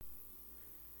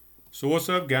So what's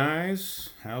up, guys?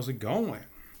 How's it going?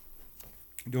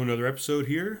 Doing another episode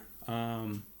here.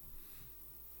 Got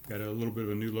a little bit of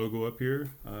a new logo up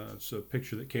here. It's a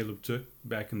picture that Caleb took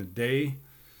back in the day.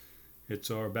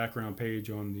 It's our background page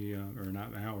on the, or not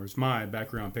ours, my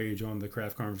background page on the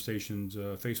Craft Conversations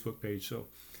Facebook page. So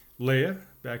Leia,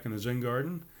 back in the Zen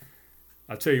Garden.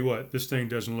 I'll tell you what, this thing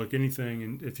doesn't look anything.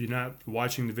 And if you're not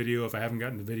watching the video, if I haven't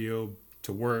gotten the video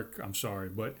to work, I'm sorry.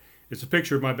 But it's a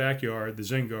picture of my backyard, the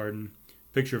Zen Garden.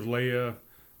 Picture of Leia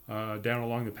down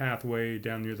along the pathway,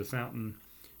 down near the fountain.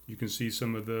 You can see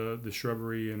some of the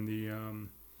shrubbery and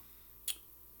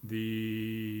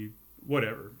the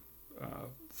whatever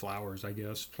flowers, I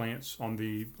guess, plants on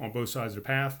both sides of the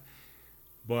path.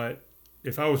 But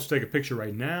if I was to take a picture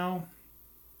right now,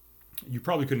 you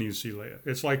probably couldn't even see Leia.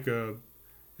 It's like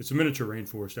it's a miniature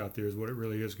rainforest out there, is what it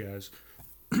really is, guys.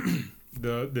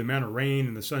 The amount of rain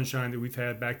and the sunshine that we've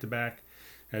had back to back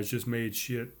has just made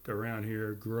shit around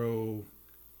here grow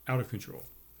out of control.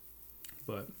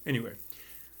 But anyway,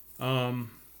 I'm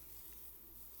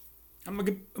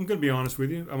gonna be honest with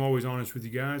you. I'm always honest with you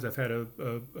guys. I've had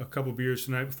a couple beers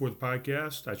tonight before the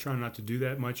podcast. I try not to do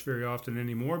that much very often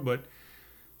anymore, but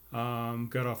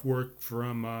got off work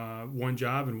from one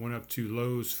job and went up to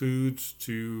Lowe's Foods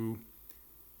to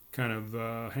kind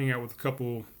of hang out with a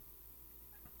couple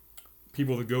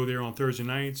people that go there on Thursday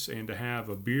nights and to have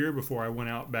a beer before I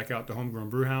went back out to Homegrown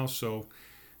Brew House. So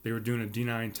they were doing a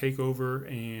D9 takeover,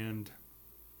 and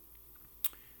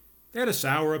they had a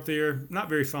sour up there. Not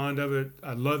very fond of it.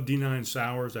 I love D9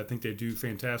 sours. I think they do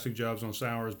fantastic jobs on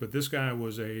sours, but this guy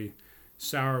was a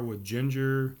sour with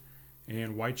ginger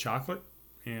and white chocolate.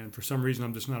 And for some reason,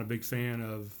 I'm just not a big fan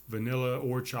of vanilla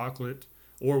or chocolate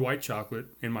or white chocolate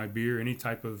in my beer, any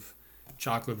type of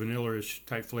chocolate, vanilla-ish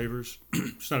type flavors.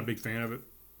 Just not a big fan of it.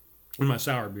 In my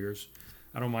sour beers,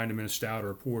 I don't mind them in a stout or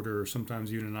a porter or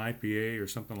sometimes even an IPA or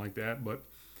something like that, but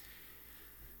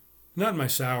not in my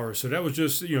sour. So that was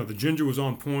just, the ginger was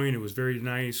on point. It was very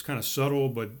nice, kind of subtle,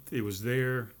 but it was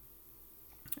there.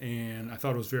 And I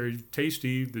thought it was very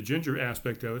tasty. The ginger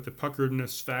aspect of it, the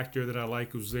puckeredness factor that I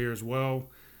like was there as well.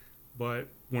 But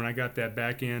when I got that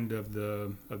back end of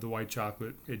the white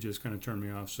chocolate, it just kind of turned me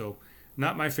off. So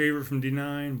not my favorite from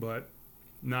D9, but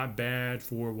not bad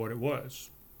for what it was.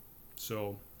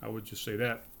 So I would just say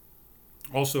that.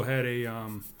 Also had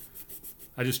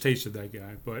I just tasted that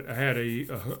guy, but I had a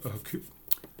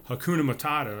Hakuna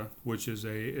Matata, which is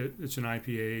it's an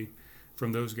IPA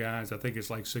from those guys. I think it's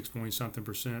like 6 point something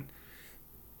percent.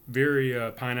 Very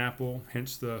pineapple,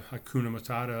 hence the Hakuna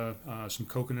Matata. Some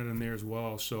coconut in there as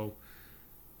well. So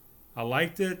I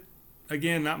liked it.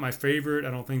 Again, not my favorite.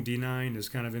 I don't think D9 is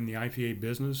kind of in the IPA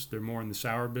business. They're more in the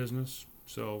sour business.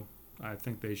 So I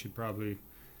think they should probably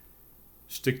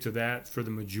stick to that for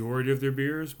the majority of their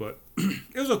beers. But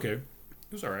it was okay. It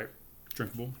was all right.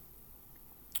 Drinkable.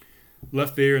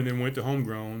 Left there and then went to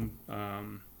Homegrown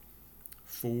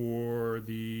for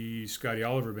the Scotty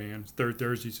Oliver Band. Third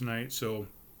Thursday tonight. So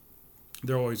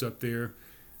they're always up there.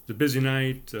 It's a busy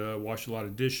night. Washed a lot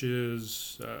of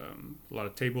dishes. A lot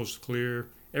of tables to clear.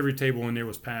 Every table in there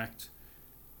was packed.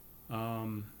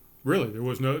 Really, there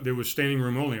was standing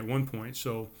room only at one point.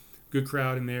 So good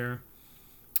crowd in there.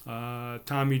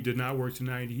 Tommy did not work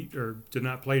tonight. Did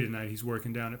not play tonight. He's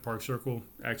working down at Park Circle,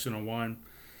 Accent on Wine.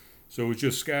 So it was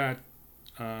just Scott,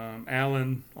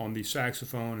 Alan on the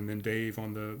saxophone, and then Dave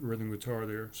on the rhythm guitar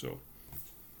there. So,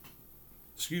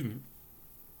 excuse me.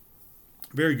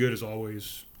 Very good as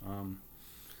always.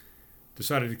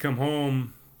 Decided to come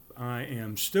home. I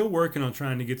am still working on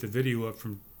trying to get the video up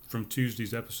from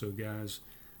Tuesday's episode, guys.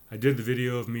 I did the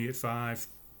video of me at 5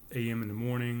 a.m. in the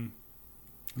morning,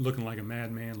 looking like a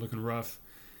madman, looking rough.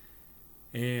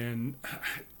 And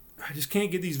I just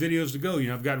can't get these videos to go.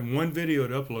 I've gotten one video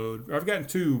to upload. Or I've gotten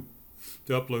two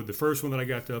to upload. The first one that I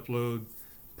got to upload,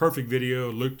 perfect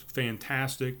video, looked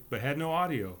fantastic, but had no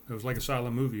audio. It was like a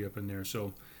silent movie up in there.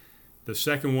 So the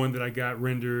second one that I got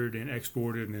rendered and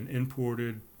exported and then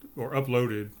imported or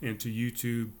uploaded into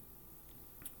YouTube,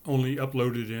 only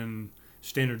uploaded in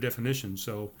standard definition.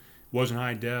 So it wasn't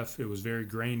high def. It was very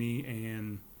grainy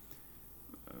and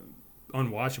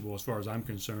unwatchable as far as I'm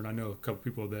concerned. I know a couple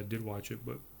people that did watch it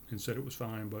and said it was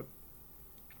fine, but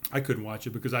I couldn't watch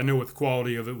it because I know what the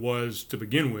quality of it was to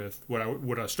begin with,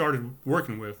 what I started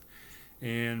working with.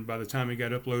 And by the time it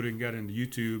got uploaded and got into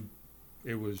YouTube,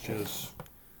 it was just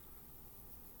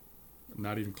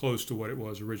not even close to what it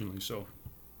was originally. So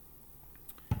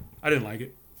I didn't like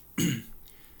it.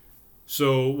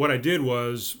 So what I did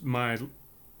was my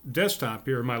desktop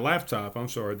here, my laptop,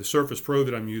 the Surface Pro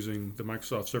that I'm using, the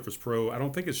Microsoft Surface Pro, I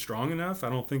don't think it's strong enough. I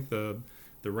don't think the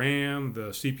RAM, the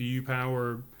CPU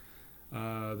power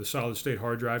the solid state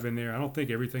hard drive in there. I don't think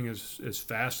everything is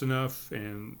fast enough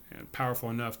and powerful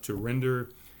enough to render,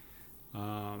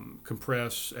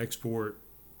 compress, export,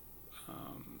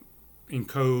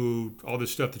 encode, all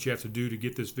this stuff that you have to do to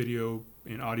get this video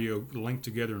and audio linked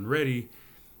together and ready,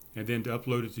 and then to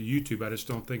upload it to YouTube. I just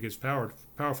don't think it's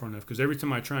powerful enough, because every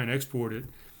time I try and export it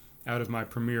out of my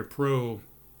Premiere Pro,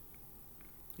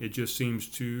 it just seems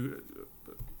to,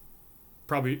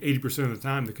 probably 80% of the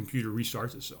time, the computer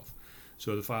restarts itself.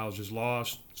 So the file's just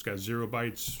lost. It's got 0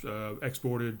 bytes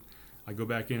exported. I go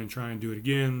back in and try and do it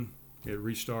again. It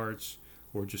restarts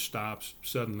or just stops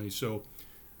suddenly. So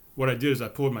what I did is I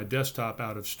pulled my desktop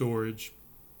out of storage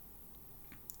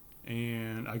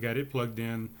and I got it plugged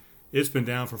in. It's been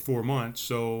down for 4 months,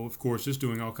 so of course it's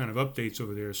doing all kind of updates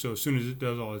over there. So as soon as it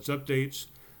does all its updates,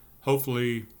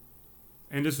 hopefully,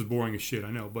 and this is boring as shit, I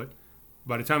know, but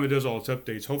by the time it does all its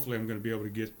updates, hopefully I'm going to be able to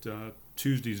get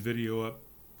Tuesday's video up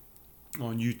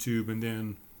on YouTube and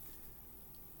then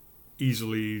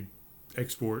easily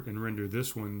export and render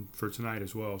this one for tonight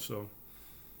as well. So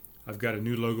I've got a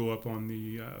new logo up on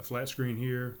the flat screen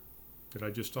here that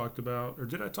I just talked about. Or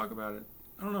did I talk about it?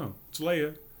 I don't know. It's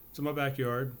Leia. It's in my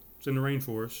backyard. It's in the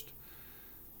rainforest.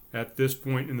 At this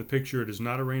point in the picture, it is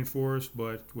not a rainforest,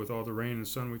 but with all the rain and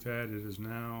sun we've had, it is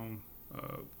now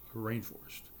a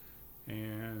rainforest.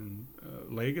 And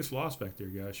Leia gets lost back there,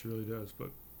 guys. She really does. But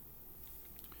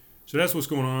so that's what's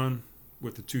going on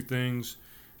with the two things.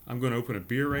 I'm going to open a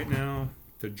beer right now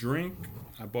to drink.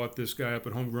 I bought this guy up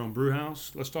at Homegrown Brew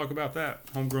House. Let's talk about that.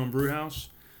 Homegrown Brew House,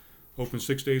 open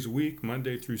 6 days a week,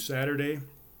 Monday through Saturday.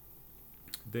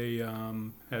 They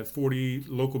have 40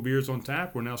 local beers on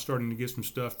tap. We're now starting to get some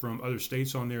stuff from other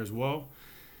states on there as well.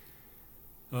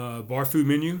 Bar food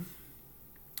menu.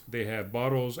 They have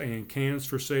bottles and cans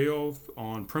for sale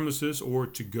on premises or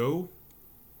to go.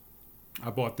 I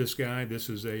bought this guy. This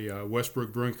is a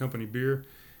Westbrook Brewing Company beer.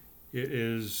 It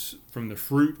is from the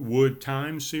Fruit Wood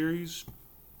Time series.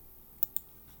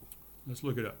 Let's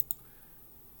look it up.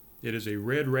 It is a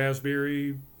red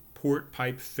raspberry port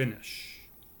pipe finish.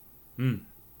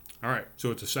 All right,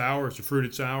 so it's a sour. It's a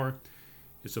fruited sour.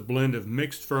 It's a blend of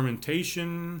mixed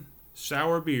fermentation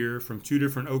sour beer from 2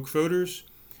 different oak foeders.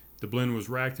 The blend was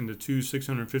racked into 2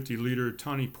 650-liter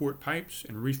tawny port pipes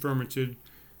and re-fermented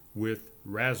with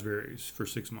raspberries for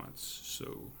 6 months.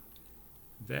 So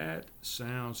that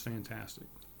sounds fantastic.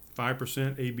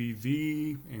 5%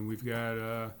 ABV, and we've got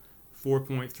a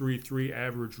 4.33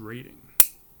 average rating.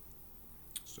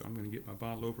 So I'm going to get my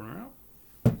bottle opener out.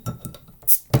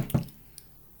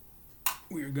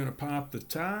 We're going to pop the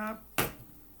top.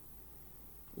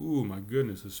 Ooh, my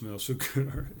goodness, it smells so good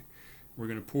already. We're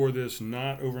going to pour this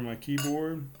not over my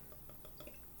keyboard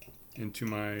into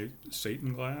my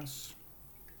Satan glass.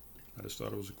 I just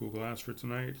thought it was a cool glass for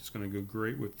tonight. It's going to go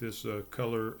great with this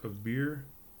color of beer.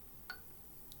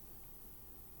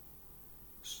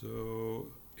 So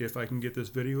if I can get this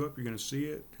video up, you're going to see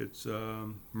it. It's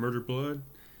Murder Blood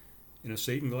in a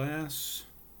Satan glass.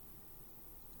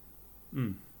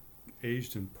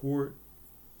 Aged in port.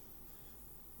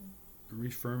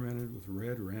 Re-fermented with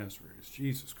red raspberries.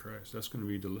 Jesus Christ, that's going to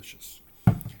be delicious.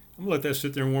 I'm going to let that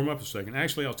sit there and warm up a second.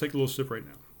 Actually, I'll take a little sip right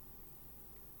now.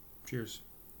 Cheers.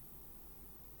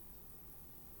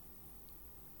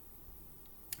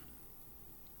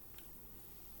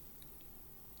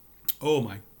 Oh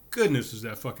my goodness, is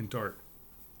that fucking tart.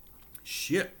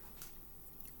 Shit.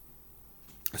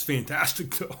 That's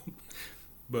fantastic though.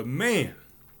 But man,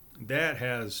 that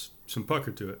has some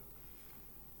pucker to it.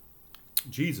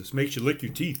 Jesus, makes you lick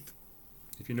your teeth,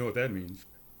 if you know what that means.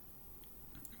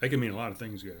 That can mean a lot of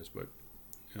things, guys, but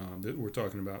we're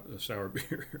talking about a sour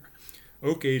beer.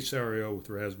 Oak aged sour ale with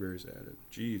raspberries added.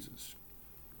 Jesus.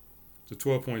 It's a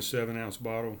 12.7 ounce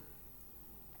bottle.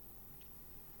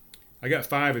 I got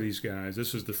 5 of these guys.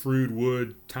 This is the Fruit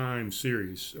Wood Time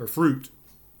series. Or Fruit.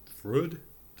 Fruit?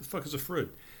 The fuck is a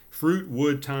fruit? Fruit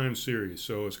Wood Time series.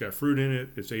 So it's got fruit in it.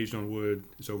 It's aged on wood.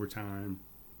 It's over time.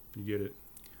 You get it.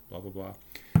 Blah, blah, blah.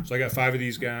 So I got 5 of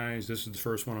these guys. This is the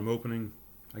first one I'm opening.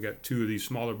 I got 2 of these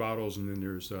smaller bottles, and then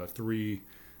there's 3 a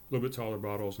little bit taller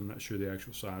bottles. I'm not sure the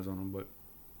actual size on them, but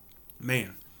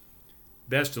man,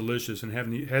 that's delicious and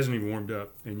hasn't even warmed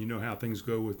up. And you know how things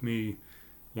go with me.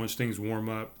 Once things warm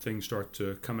up, things start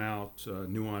to come out,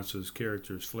 nuances,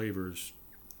 characters, flavors,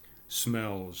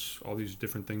 smells, all these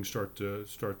different things start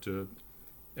to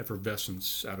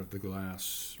effervescence out of the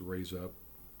glass, raise up,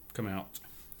 come out.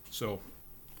 So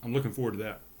I'm looking forward to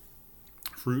that.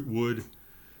 Fruit Wood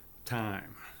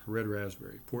Time, red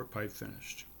raspberry, port pipe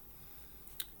finished.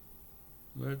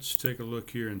 Let's take a look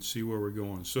here and see where we're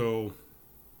going. So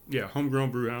Yeah,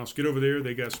 Homegrown Brew House. Get over there.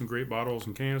 They got some great bottles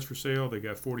and cans for sale. They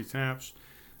got 40 taps.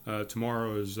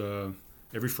 Tomorrow is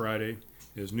every Friday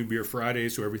is New Beer Friday.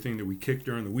 So everything that we kick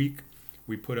during the week,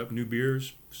 we put up new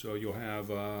beers. So you'll have,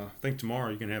 I think tomorrow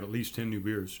you can have at least 10 new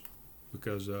beers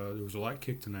because there was a lot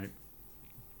kicked tonight.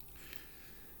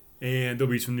 And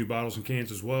there'll be some new bottles and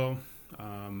cans as well.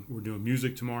 We're doing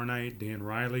music tomorrow night. Dan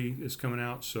Riley is coming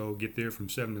out, so get there from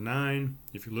 7 to 9.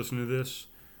 If you're listening to this,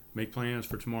 make plans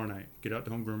for tomorrow night. Get out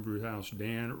to Homegrown Brew House.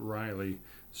 Dan Riley,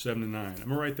 7 to 9. I'm going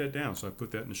to write that down, so I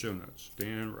put that in the show notes.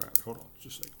 Dan Riley. Hold on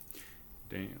just a second.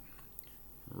 Dan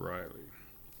Riley,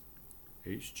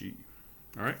 HG.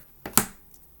 All right.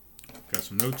 Got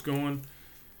some notes going.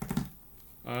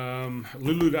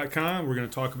 Lulu.com, we're going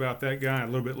to talk about that guy a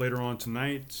little bit later on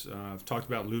tonight. I've talked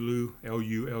about Lulu,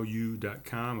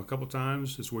 Lulu.com a couple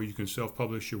times. It's where you can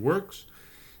self-publish your works.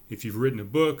 If you've written a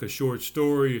book, a short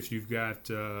story, if you've got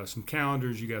some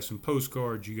calendars, you got some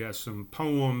postcards, you got some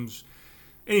poems,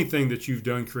 anything that you've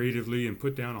done creatively and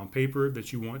put down on paper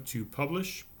that you want to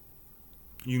publish,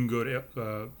 you can go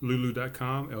to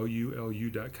Lulu.com,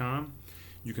 Lulu.com.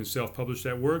 You can self-publish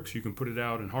that works. You can put it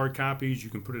out in hard copies. You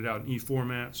can put it out in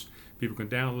e-formats. People can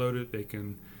download it. They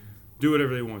can do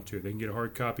whatever they want to. They can get a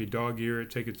hard copy, dog ear it,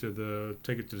 take it to the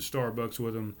Starbucks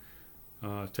with them,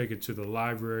 take it to the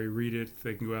library, read it.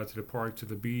 They can go out to the park, to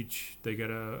the beach. They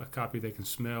get a copy they can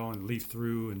smell and leaf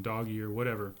through and dog ear,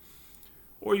 whatever.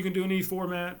 Or you can do an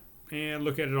e-format and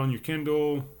look at it on your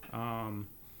Kindle,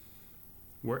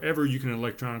 wherever you can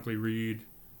electronically read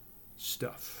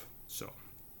stuff. So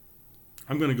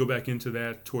I'm going to go back into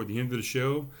that toward the end of the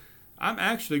show. I'm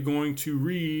actually going to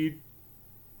read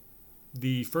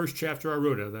the first chapter I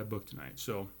wrote out of that book tonight.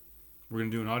 So we're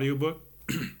going to do an audiobook.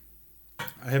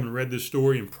 I haven't read this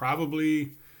story in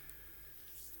probably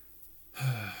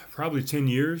 10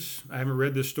 years. I haven't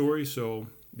read this story, so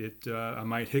I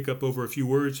might hiccup over a few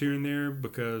words here and there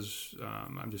because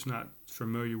I'm just not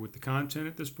familiar with the content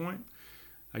at this point.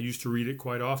 I used to read it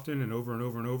quite often and over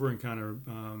and kind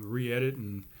of re-edit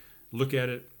and look at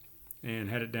it and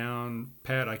had it down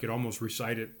pat. I could almost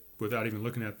recite it without even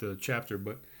looking at the chapter.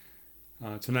 But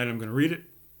tonight I'm going to read it,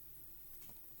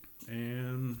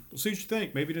 and we'll see what you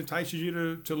think. Maybe it entices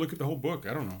you to look at the whole book.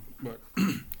 I don't know. But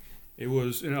it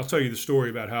was, and I'll tell you the story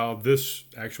about how this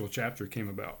actual chapter came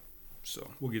about.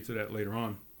 So we'll get to that later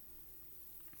on.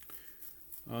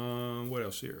 What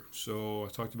else here? So I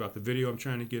talked about the video I'm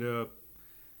trying to get up.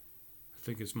 I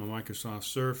think it's my Microsoft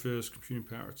Surface, computing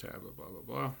power tablet, blah, blah,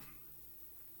 blah.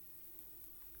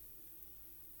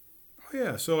 Oh,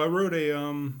 yeah. So I wrote a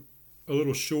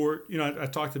little short. You know, I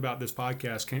talked about this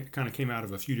podcast kind of came out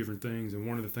of a few different things. And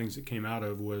one of the things that came out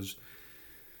of was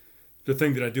the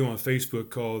thing that I do on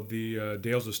Facebook called the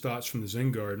Dales of Stotts from the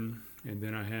Zen Garden. And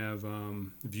then I have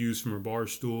views from a bar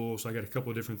stool. So I got a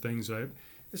couple of different things.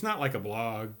 It's not like a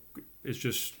blog. It's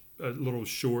just a little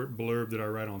short blurb that I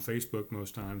write on Facebook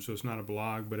most times. So it's not a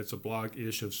blog, but it's a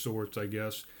blog-ish of sorts, I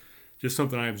guess. Just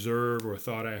something I observe or a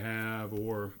thought I have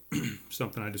or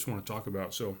something I just want to talk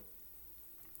about. So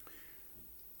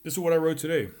this is what I wrote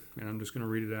today, and I'm just going to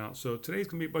read it out. So today's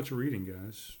going to be a bunch of reading,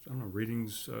 guys. I don't know,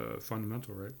 reading's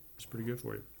fundamental, right? It's pretty good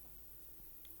for you.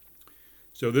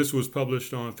 So this was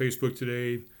published on Facebook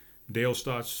today. Dales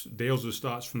of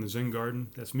Stotts from the Zen Garden.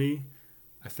 That's me,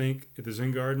 I think, at the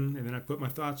Zen Garden, and then I put my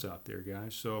thoughts out there,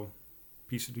 guys. So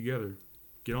piece it together.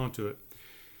 Get onto it.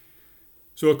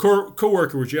 So a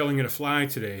co-worker was yelling at a fly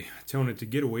today, telling it to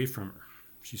get away from her.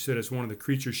 She said it's one of the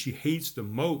creatures she hates the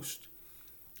most.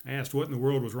 I asked what in the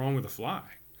world was wrong with a fly.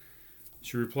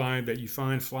 She replied that you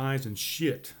find flies in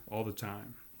shit all the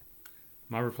time.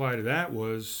 My reply to that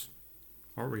was,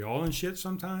 aren't we all in shit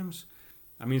sometimes?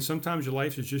 I mean, sometimes your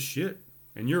life is just shit,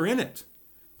 and you're in it.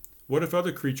 What if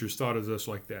other creatures thought of us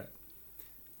like that?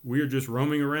 We are just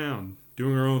roaming around,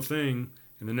 doing our own thing,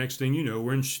 and the next thing you know,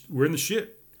 we're in the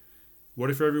shit. What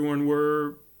if everyone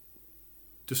were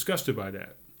disgusted by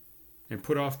that and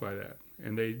put off by that,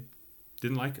 and they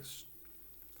didn't like us?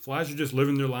 Flies are just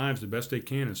living their lives the best they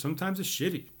can, and sometimes it's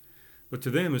shitty, but to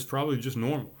them it's probably just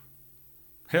normal.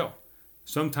 Hell,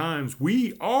 sometimes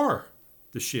we are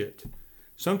the shit.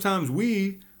 Sometimes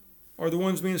we are the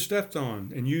ones being stepped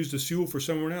on and used as fuel for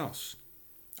someone else.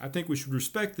 I think we should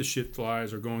respect the shit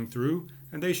flies are going through,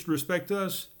 and they should respect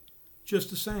us just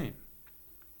the same.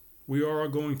 We are all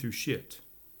going through shit.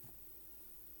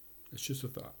 It's just a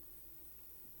thought.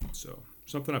 So,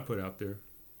 something I put out there.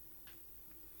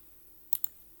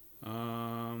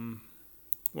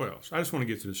 What else? I just want to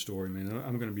get to the story, man.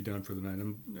 I'm going to be done for the night.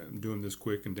 I'm doing this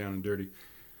quick and down and dirty.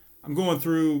 I'm going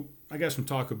through, I got some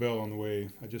Taco Bell on the way.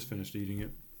 I just finished eating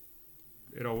it.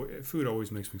 Food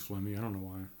always makes me phlegmy. I don't know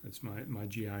why. It's my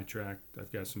GI tract.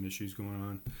 I've got some issues going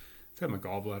on. I've had my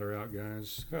gallbladder out,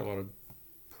 guys. I've had a lot of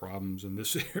problems in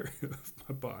this area of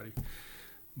my body.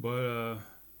 But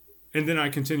and then I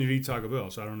continue to eat Taco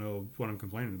Bell, so I don't know what I'm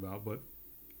complaining about. But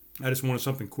I just wanted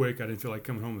something quick. I didn't feel like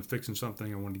coming home and fixing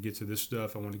something. I wanted to get to this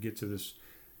stuff. I wanted to get to this,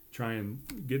 try and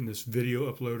getting this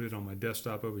video uploaded on my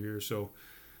desktop over here. So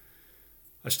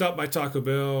I stopped by Taco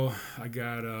Bell. I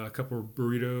got a couple of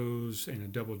burritos and a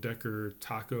double-decker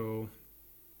taco.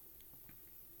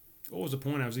 What was the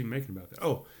point I was even making about that?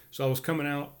 Oh, so I was coming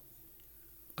out.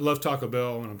 I love Taco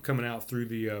Bell, and I'm coming out through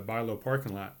the Buy-Low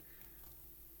parking lot.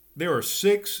 There are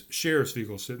 6 sheriff's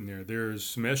vehicles sitting there. There's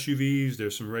some SUVs.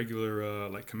 There's some regular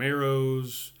like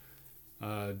Camaros,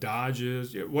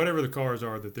 Dodges, whatever the cars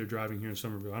are that they're driving here in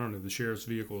Somerville. I don't know, the sheriff's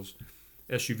vehicles,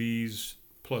 SUVs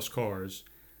plus cars.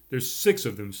 There's 6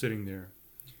 of them sitting there.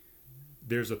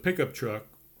 There's a pickup truck,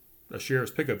 a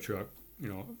sheriff's pickup truck,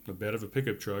 the bed of a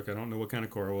pickup truck. I don't know what kind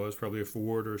of car it was, probably a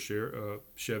Ford or a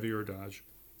Chevy or a Dodge.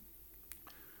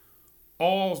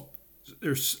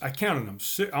 I counted them.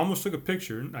 I almost took a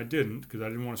picture. I didn't because I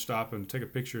didn't want to stop and take a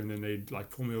picture, and then they'd like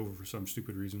pull me over for some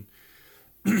stupid reason.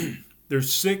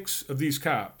 There's 6 of these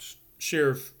cops,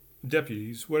 sheriff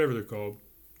deputies, whatever they're called,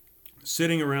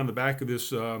 sitting around the back of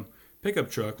this pickup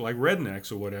truck like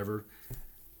rednecks or whatever.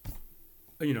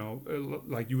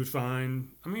 Like you would find.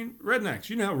 I mean, rednecks.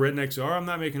 You know how rednecks are. I'm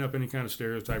not making up any kind of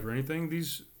stereotype or anything.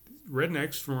 These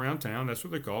rednecks from around town, that's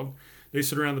what they're called. They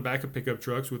sit around the back of pickup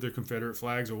trucks with their Confederate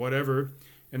flags or whatever,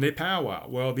 and they powwow.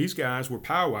 Well, these guys were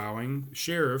powwowing,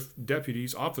 sheriff,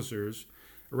 deputies, officers,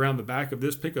 around the back of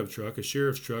this pickup truck, a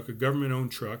sheriff's truck, a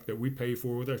government-owned truck that we pay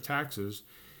for with our taxes.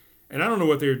 And I don't know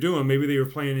what they were doing. Maybe they were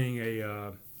planning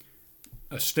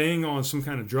a sting on some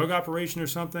kind of drug operation or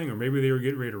something, or maybe they were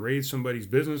getting ready to raid somebody's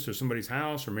business or somebody's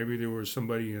house, or maybe there was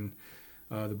somebody in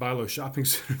the Buy-Low shopping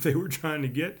center they were trying to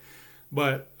get.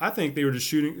 But I think they were just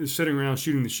sitting around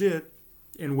shooting the shit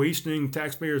and wasting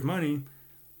taxpayers' money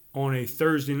on a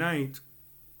Thursday night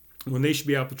when they should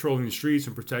be out patrolling the streets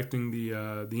and protecting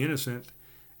the innocent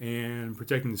and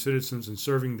protecting the citizens and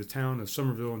serving the town of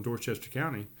Somerville and Dorchester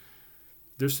County.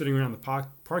 They're sitting around the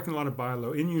parking lot of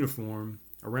Buy-Low in uniform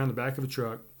around the back of a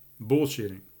truck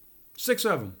bullshitting. 6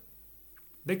 of them.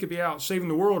 They could be out saving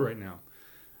the world right now.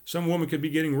 Some woman could be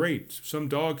getting raped. Some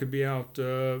dog could be out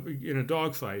in a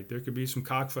dog fight. There could be some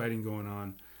cockfighting going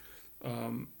on.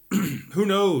 Who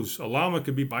knows? A llama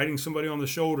could be biting somebody on the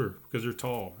shoulder because they're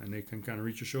tall and they can kind of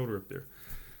reach your shoulder up there.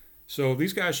 So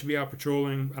these guys should be out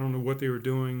patrolling. I don't know what they were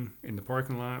doing in the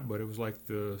parking lot, but it was like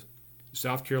the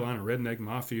South Carolina redneck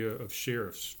mafia of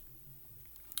sheriffs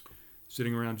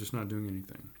sitting around just not doing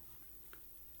anything.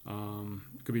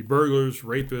 It could be burglars,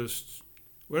 rapists,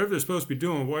 whatever they're supposed to be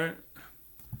doing. Why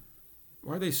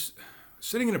are they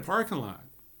sitting in a parking lot,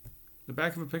 the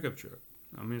back of a pickup truck?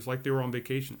 I mean, it's like they were on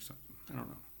vacation or something. I don't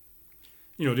know.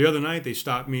 The other night they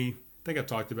stopped me. I think I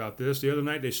talked about this. The other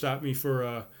night they stopped me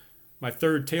for my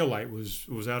third taillight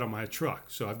was out on my truck.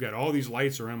 So I've got all these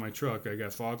lights around my truck. I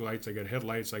got fog lights. I got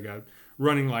headlights. I got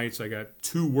running lights. I got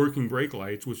 2 working brake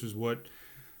lights, which is what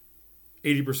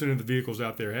 80% of the vehicles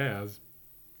out there have.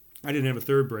 I didn't have a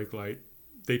third brake light.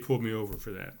 They pulled me over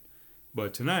for that.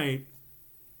 But tonight,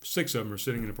 6 of them are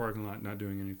sitting in a parking lot not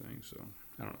doing anything. So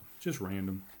I don't know. Just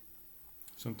random.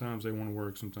 Sometimes they want to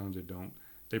work. Sometimes they don't.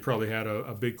 They probably had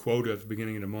a big quota at the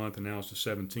beginning of the month, and now it's the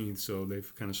 17th, so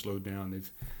they've kind of slowed down.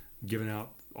 They've given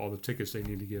out all the tickets they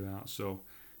need to give out. So it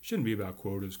shouldn't be about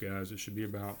quotas, guys. It should be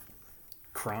about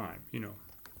crime,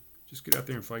 Just get out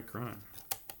there and fight crime.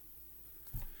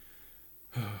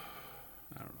 I don't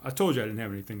know. I told you I didn't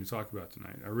have anything to talk about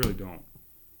tonight. I really don't.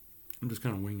 I'm just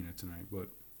kind of winging it tonight, but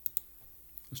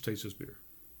let's taste this beer.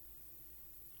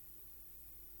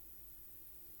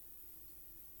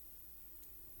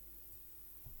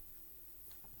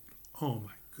 Oh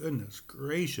my goodness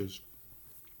gracious.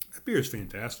 That beer is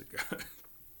fantastic.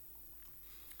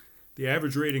 The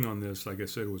average rating on this, like I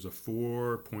said, was a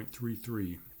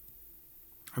 4.33.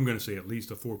 I'm going to say at least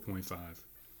a 4.5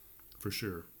 for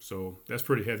sure. So that's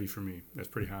pretty heavy for me. That's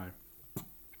pretty high.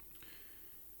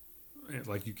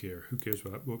 Like you care. Who cares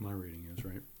what my rating is,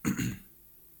 right?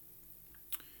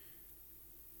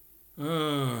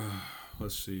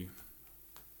 Let's see.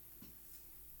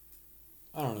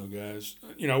 I don't know, guys.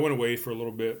 I went away for a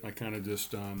little bit. I kind of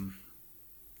just, I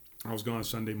was gone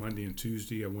Sunday, Monday, and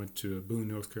Tuesday. I went to Boone,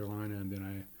 North Carolina, and then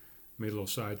I made a little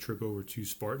side trip over to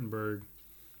Spartanburg.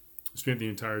 Spent the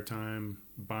entire time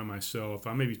by myself.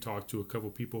 I maybe talked to a couple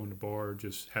people in the bar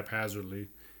just haphazardly.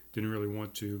 Didn't really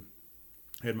want to.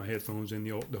 Had my headphones in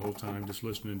the whole time, just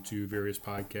listening to various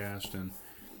podcasts and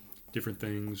different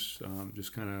things.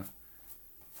 Just kind of,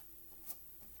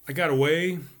 I got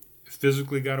away,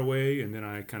 physically got away, and then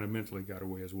I kind of mentally got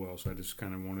away as well. So I just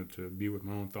kind of wanted to be with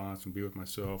my own thoughts and be with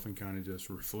myself and kind of just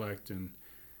reflect and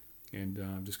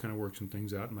just kind of work some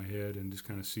things out in my head and just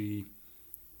kind of see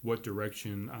what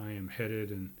direction I am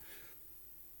headed and,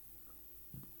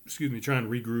 trying to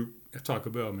regroup at Taco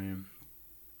Bell, man.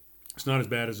 It's not as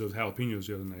bad as those jalapenos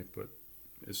the other night, but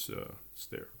it's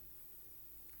there.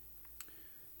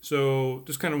 So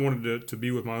just kind of wanted to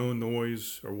be with my own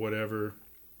noise or whatever.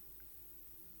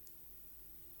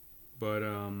 But,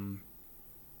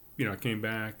 I came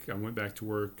back. I went back to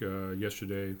work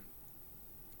yesterday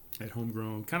at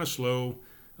Homegrown. Kind of slow.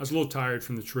 I was a little tired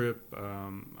from the trip.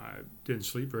 I didn't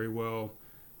sleep very well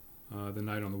the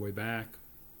night on the way back.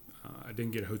 I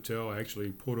didn't get a hotel. I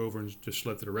actually pulled over and just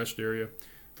slept at a rest area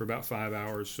for about 5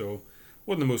 hours. So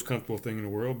wasn't the most comfortable thing in the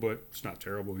world, but it's not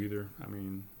terrible either. I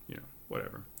mean,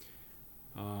 whatever.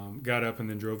 Got up and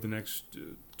then drove the next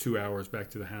 2 hours back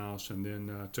to the house and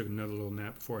then took another little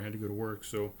nap before I had to go to work.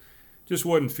 So just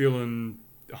wasn't feeling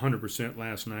 100%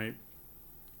 last night.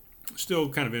 Still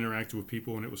kind of interacted with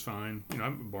people and it was fine. I'm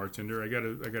a bartender. I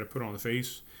gotta put on the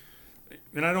face,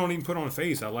 and I don't even put on a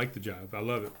face. I like the job. I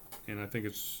love it, and I think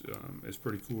it's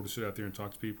pretty cool to sit out there and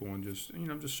talk to people and just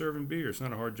I'm just serving beer. It's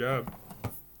not a hard job.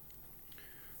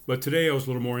 But today I was a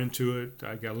little more into it.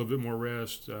 I got a little bit more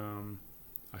rest.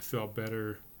 I felt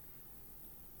better.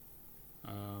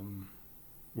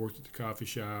 Worked at the coffee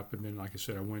shop, and then, like I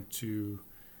said, I went to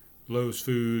Lowe's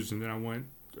Foods, and then I went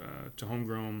to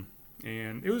Homegrown,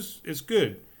 and it's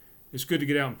good. It's good to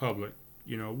get out in public.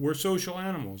 We're social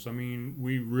animals. I mean,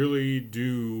 we really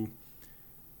do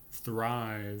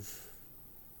thrive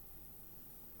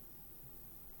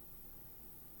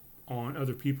on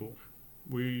other people.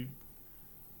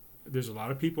 There's a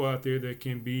lot of people out there that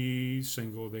can be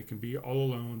single, they can be all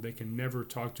alone, they can never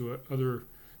talk to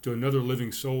another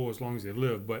living soul as long as they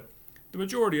live. But the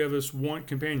majority of us want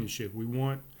companionship. We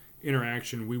want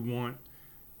interaction. We want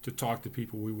to talk to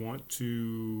people. We want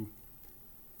to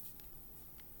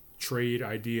trade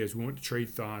ideas. We want to trade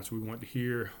thoughts. We want to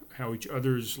hear how each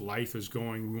other's life is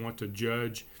going. We want to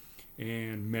judge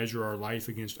and measure our life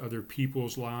against other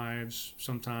people's lives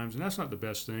sometimes, and that's not the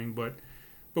best thing, but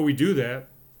we do that.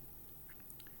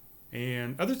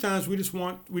 And other times we just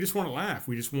want to laugh.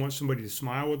 We just want somebody to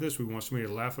smile with us. We want somebody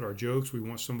to laugh at our jokes. We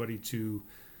want somebody to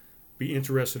be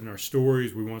interested in our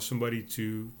stories. We want somebody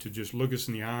to just look us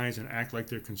in the eyes and act like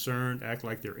they're concerned, act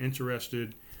like they're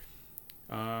interested.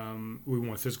 We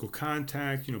want physical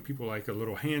contact. People like a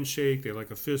little handshake. They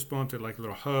like a fist bump. They like a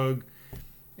little hug.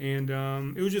 And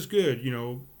it was just good.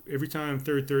 Every time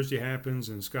Third Thursday happens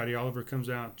and Scotty Oliver comes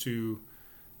out to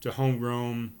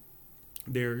Homegrown,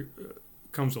 there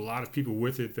comes a lot of people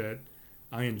with it that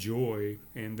I enjoy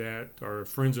and that are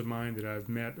friends of mine that I've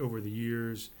met over the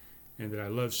years and that I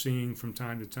love seeing from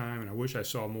time to time, and I wish I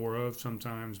saw more of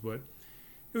sometimes. But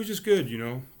it was just good,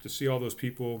 to see all those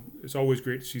people. It's always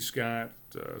great to see Scott.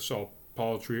 Saw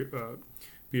Paul Stone.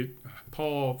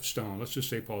 Let's just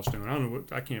say Paul Stone.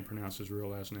 I can't pronounce his real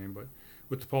last name, but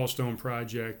with the Paul Stone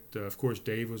Project, of course,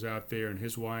 Dave was out there and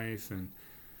his wife and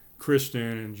Kristen,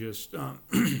 and just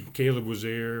Caleb was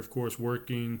there, of course,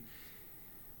 working.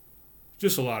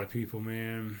 Just a lot of people,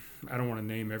 man. I don't want to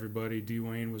name everybody.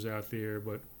 Dwayne was out there,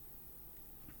 but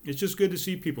it's just good to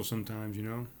see people sometimes,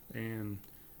 and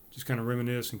just kind of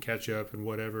reminisce and catch up and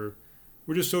whatever.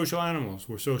 We're just social animals.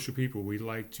 We're social people. We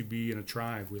like to be in a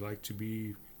tribe. We like to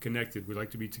be connected. We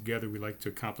like to be together. We like to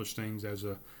accomplish things as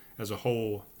a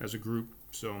whole, as a group.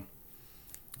 So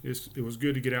it was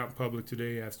good to get out in public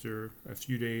today after a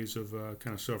few days of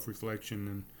kind of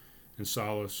self-reflection and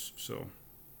solace. So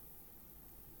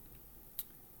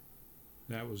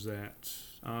that was that.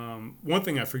 One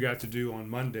thing I forgot to do on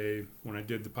Monday when I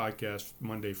did the podcast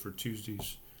Monday for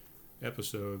Tuesday's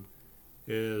episode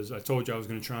is I told you I was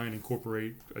going to try and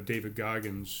incorporate a David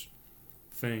Goggins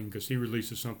thing because he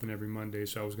releases something every Monday,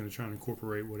 so I was going to try and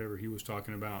incorporate whatever he was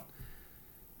talking about.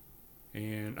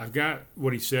 And I've got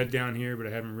what he said down here, but I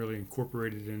haven't really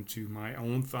incorporated it into my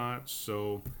own thoughts.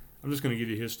 So I'm just going to give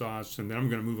you his thoughts, and then I'm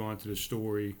going to move on to the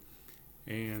story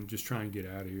and just try and get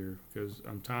out of here because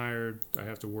I'm tired. I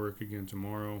have to work again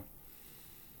tomorrow.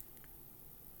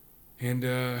 And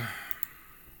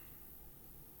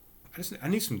I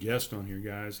need some guests on here,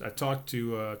 guys. I talked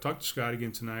to Scott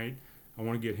again tonight. I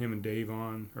want to get him and Dave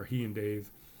on, or he and Dave.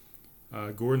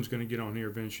 Gordon's going to get on here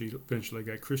eventually. I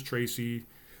got Chris Tracy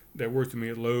that worked with me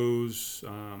at Lowe's.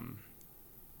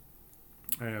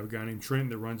 I have a guy named Trent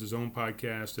that runs his own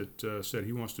podcast that said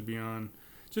he wants to be on.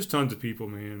 Just tons of people,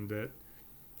 man, that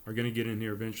are going to get in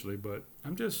here eventually. But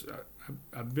I've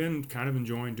I've been kind of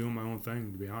enjoying doing my own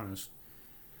thing, to be honest.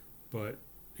 But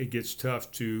it gets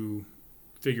tough to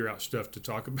figure out stuff to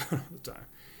talk about all the time.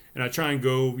 And I try and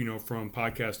go, from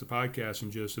podcast to podcast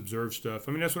and just observe stuff.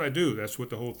 I mean, that's what I do. That's what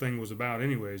the whole thing was about,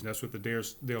 anyways. And that's what the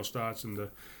Dale Stotts and the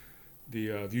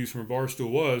Views from a Bar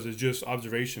Stool was, is just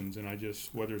observations. And I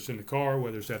just, whether it's in the car,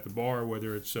 whether it's at the bar,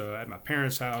 whether it's at my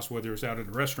parents' house, whether it's out at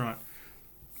a restaurant,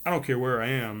 I don't care where I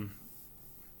am.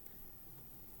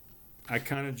 I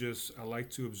like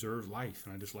to observe life,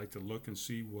 and I just like to look and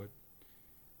see what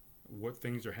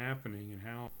things are happening and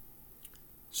how.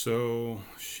 So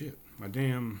shit, my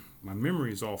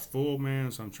memory is all full,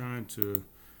 man. So I'm trying to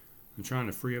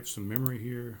free up some memory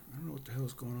here. I don't know what the hell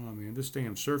is going on, man. This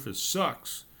damn Surface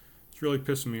sucks. It's really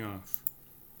pissing me off.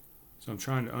 So I'm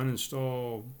trying to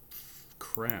uninstall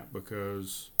crap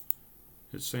because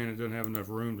it's saying it doesn't have enough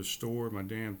room to store my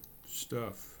damn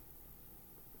stuff.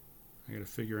 I got to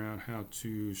figure out how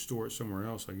to store it somewhere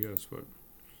else, I guess. But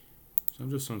so I'm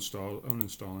just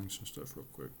uninstalling some stuff real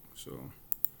quick, so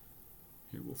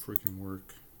it will freaking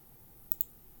work.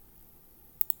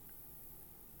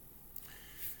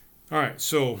 All right,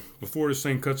 so before this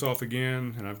thing cuts off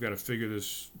again, and I've got to figure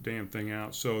this damn thing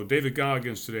out. So David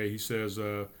Goggins today, he says,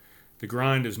 the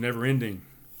grind is never ending.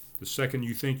 The second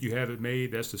you think you have it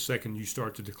made, that's the second you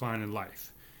start to decline in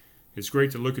life. It's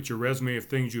great to look at your resume of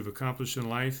things you've accomplished in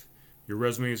life. Your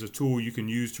resume is a tool you can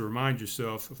use to remind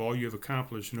yourself of all you have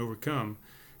accomplished and overcome,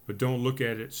 but don't look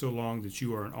at it so long that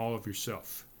you are in awe of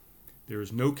yourself. There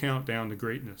is no countdown to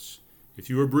greatness. If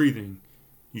you are breathing,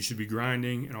 you should be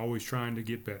grinding and always trying to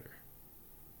get better.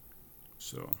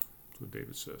 So that's what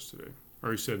David says today. I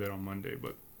already said that on Monday,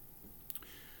 but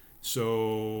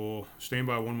so stand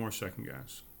by one more second,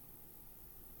 guys.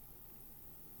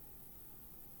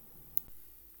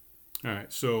 All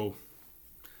right, so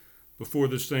before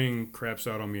this thing craps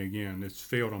out on me again, it's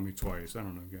failed on me twice. I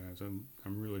don't know, guys. I'm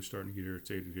really starting to get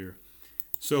irritated here.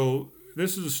 So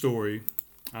this is a story.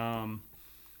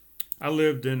 I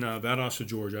lived in Valdosta,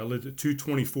 Georgia. I lived at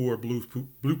 224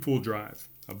 Blue Pool Drive.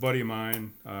 A buddy of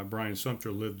mine, Brian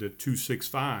Sumter, lived at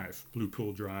 265 Blue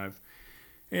Pool Drive.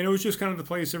 And it was just kind of the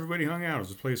place everybody hung out. It was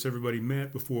the place everybody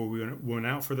met before we went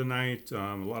out for the night.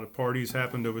 A lot of parties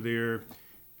happened over there.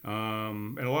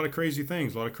 And a lot of crazy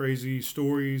things, a lot of crazy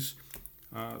stories.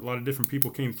 A lot of different people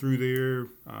came through there.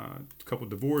 A couple of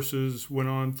divorces went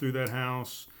on through that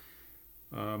house.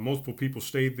 Multiple people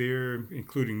stayed there,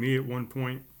 including me at one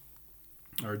point,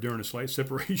 or during a slight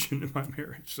separation in my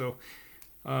marriage. So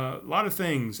a lot of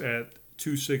things at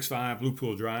 265 Blue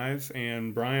Pool Drive.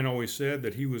 And Brian always said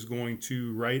that he was going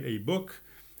to write a book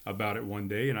about it one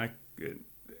day. And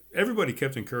everybody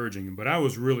kept encouraging him, but I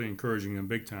was really encouraging him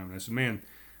big time. And I said, man,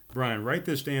 Brian, write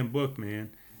this damn book, man.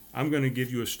 I'm going to give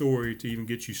you a story to even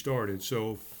get you started.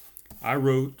 So I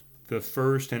wrote the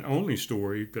first and only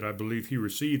story that I believe he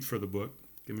received for the book.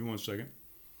 Give me one second.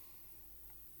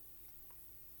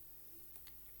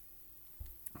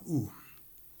 Ooh,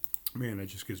 man, that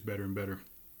just gets better and better.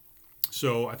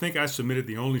 So I think I submitted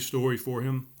the only story for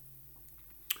him.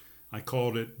 I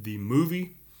called it The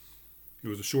Movie. It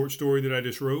was a short story that I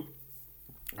just wrote.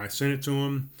 I sent it to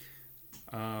him.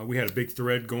 We had a big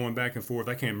thread going back and forth.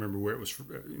 I can't remember where it was.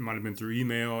 It might have been through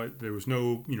email. There was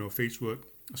no, Facebook,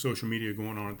 social media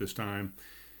going on at this time.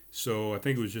 So I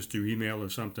think it was just through email or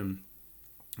something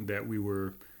that we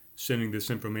were sending this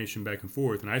information back and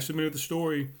forth. And I submitted the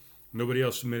story. Nobody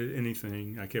else submitted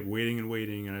anything. I kept waiting and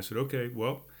waiting. And I said, okay,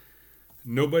 well,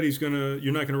 you're not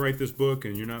going to write this book,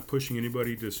 and you're not pushing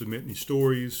anybody to submit any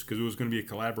stories, because it was going to be a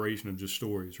collaboration of just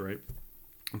stories, right?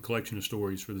 A collection of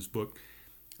stories for this book.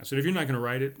 I said, if you're not going to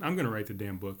write it, I'm going to write the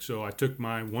damn book. So I took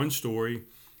my one story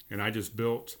and I just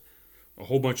built a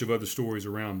whole bunch of other stories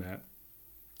around that.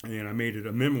 And I made it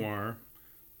a memoir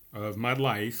of my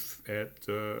life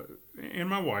and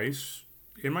my wife's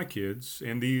and my kids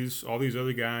and all these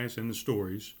other guys and the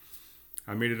stories.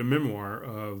 I made it a memoir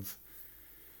of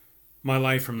my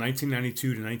life from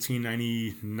 1992 to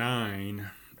 1999,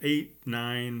 8,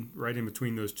 9, right in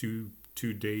between those two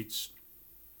dates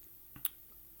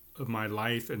of my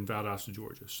life in Valdosta,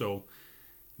 Georgia. So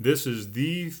this is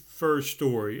the first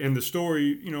story. And the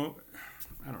story, I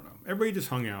don't know. Everybody just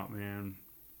hung out, man.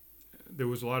 There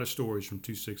was a lot of stories from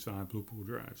 265 Blue Pool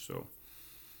Drive. So,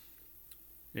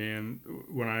 and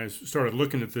when I started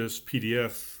looking at this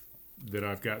PDF that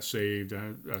I've got saved,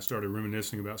 I started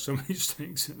reminiscing about some of these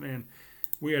things. And man,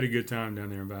 we had a good time down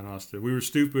there in Valdosta. We were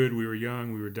stupid, we were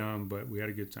young, we were dumb, but we had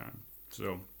a good time.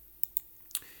 So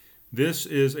this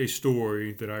is a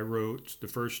story that I wrote, the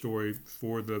first story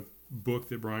for the book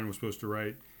that Brian was supposed to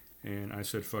write, and I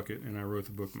said, fuck it, and I wrote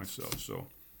the book myself. So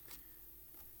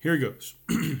here it goes.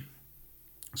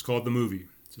 It's called The Movie.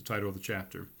 It's the title of the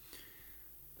chapter.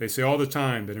 They say all the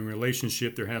time that in a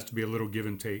relationship there has to be a little give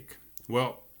and take.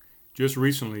 Well, just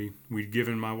recently we'd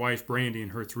given my wife Brandy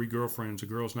and her 3 girlfriends a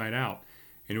girls' night out,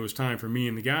 and it was time for me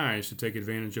and the guys to take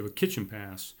advantage of a kitchen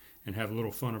pass and have a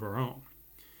little fun of our own.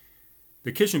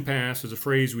 The kitchen pass is a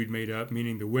phrase we'd made up,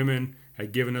 meaning the women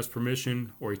had given us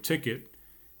permission or a ticket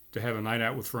to have a night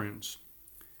out with friends.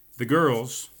 The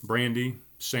girls, Brandy,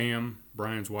 Sam,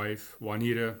 Brian's wife,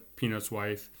 Juanita, Peanut's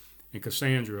wife, and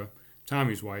Cassandra,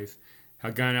 Tommy's wife,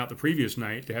 had gone out the previous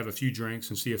night to have a few drinks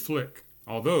and see a flick,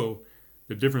 although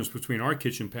the difference between our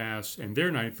kitchen pass and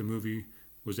their night at the movie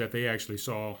was that they actually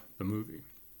saw the movie.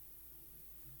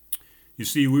 You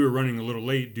see, we were running a little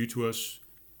late due to us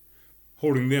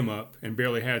holding them up and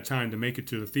barely had time to make it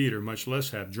to the theater, much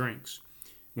less have drinks.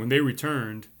 When they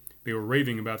returned, they were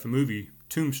raving about the movie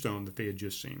Tombstone that they had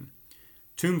just seen.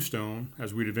 Tombstone,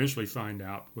 as we'd eventually find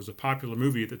out, was a popular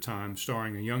movie at the time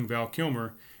starring a young Val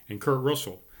Kilmer and Kurt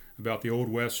Russell about the Old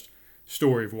West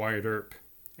story of Wyatt Earp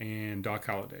and Doc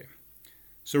Holliday.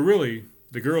 So really,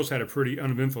 the girls had a pretty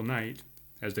uneventful night,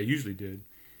 as they usually did,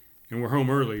 and were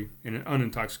home early and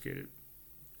unintoxicated.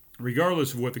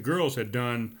 Regardless of what the girls had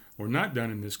done or not done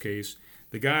in this case,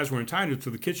 the guys were entitled to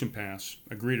the kitchen pass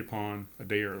agreed upon a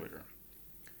day earlier.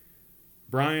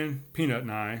 Brian, Peanut,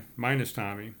 and I, minus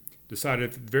Tommy,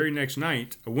 decided that the very next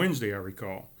night, a Wednesday I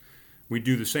recall, we'd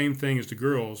do the same thing as the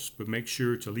girls, but make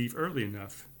sure to leave early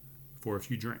enough for a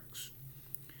few drinks.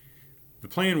 The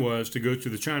plan was to go to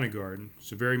the China Garden.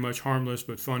 It's a very much harmless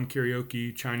but fun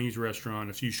karaoke Chinese restaurant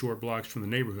a few short blocks from the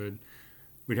neighborhood.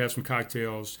 We'd have some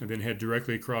cocktails and then head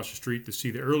directly across the street to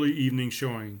see the early evening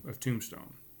showing of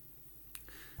Tombstone.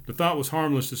 The thought was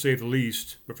harmless to say the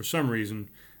least, but for some reason,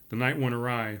 the night went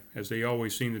awry, as they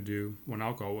always seem to do when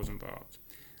alcohol was involved.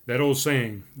 That old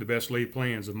saying, the best laid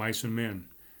plans of mice and men,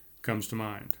 comes to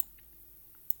mind.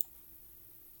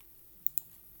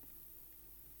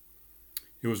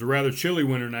 It was a rather chilly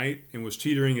winter night and was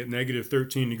teetering at negative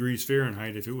 13 degrees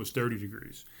Fahrenheit if it was 30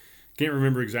 degrees. Can't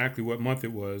remember exactly what month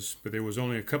it was, but there was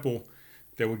only a couple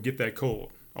that would get that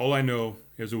cold. All I know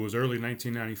is it was early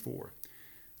 1994.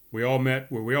 We all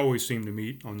met where we always seem to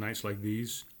meet on nights like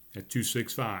these, at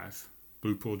 265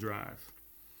 Blue Pool Drive.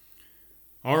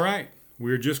 All right, we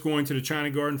were just going to the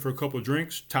China Garden for a couple of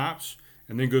drinks, tops,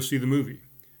 and then go see the movie,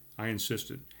 I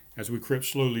insisted, as we crept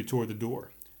slowly toward the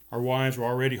door. Our wives were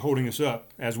already holding us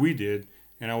up, as we did,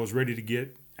 and I was ready to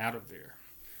get out of there.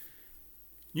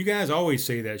 You guys always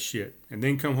say that shit, and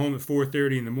then come home at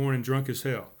 4:30 in the morning drunk as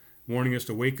hell, warning us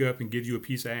to wake up and give you a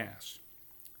piece of ass.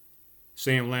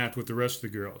 Sam laughed with the rest of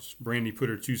the girls. Brandy put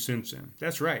her 2 cents in.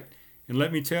 That's right, and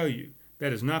let me tell you,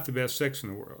 that is not the best sex in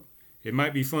the world. It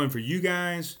might be fun for you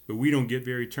guys, but we don't get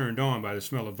very turned on by the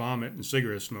smell of vomit and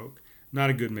cigarette smoke. Not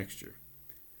a good mixture.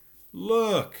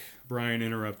 Look, Brian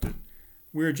interrupted.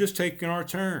 We're just taking our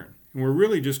turn, and we're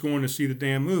really just going to see the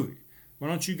damn movie. Why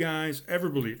don't you guys ever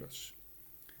believe us?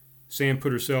 Sam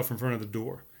put herself in front of the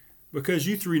door. Because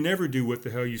you 3 never do what the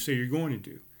hell you say you're going to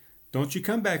do. Don't you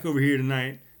come back over here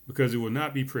tonight, because it will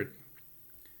not be pretty.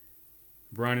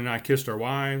 Brian and I kissed our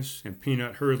wives, and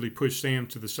Peanut hurriedly pushed Sam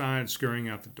to the side, scurrying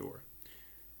out the door.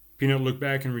 Peanut looked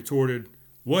back and retorted,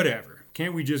 Whatever.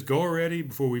 Can't we just go already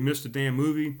before we miss the damn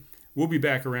movie? We'll be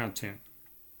back around 10.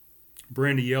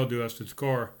 Brandy yelled to us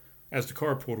as the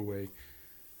car pulled away.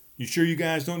 You sure you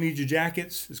guys don't need your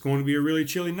jackets? It's going to be a really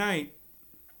chilly night.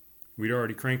 We'd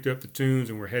already cranked up the tunes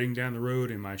and were heading down the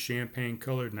road in my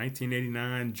champagne-colored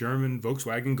 1989 German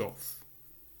Volkswagen Golf.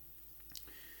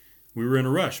 We were in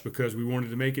a rush because we wanted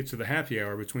to make it to the happy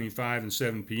hour between 5 and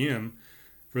 7 p.m.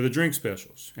 for the drink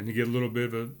specials and to get a little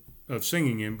bit of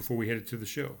singing in before we headed to the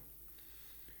show.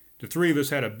 The 3 of us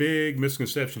had a big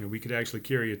misconception that we could actually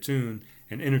carry a tune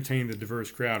and entertain the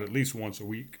diverse crowd at least once a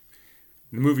week.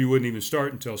 The movie wouldn't even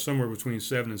start until somewhere between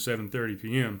 7 and 7:30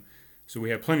 p.m., so we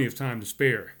had plenty of time to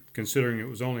spare, considering it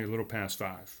was only a little past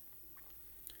 5.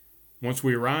 Once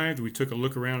we arrived, we took a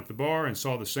look around at the bar and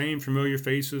saw the same familiar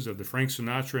faces of the Frank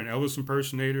Sinatra and Elvis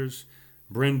impersonators,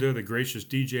 Brenda, the gracious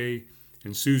DJ,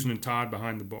 and Susan and Todd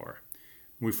behind the bar.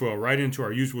 We fell right into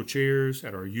our usual chairs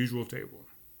at our usual table.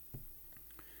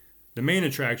 The main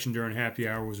attraction during happy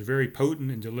hour was a very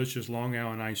potent and delicious Long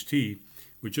Island iced tea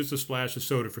with just a splash of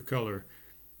soda for color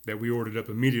that we ordered up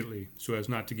immediately so as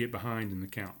not to get behind in the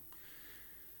count.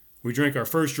 We drank our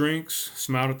first drinks,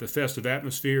 smiled at the festive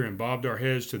atmosphere, and bobbed our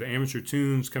heads to the amateur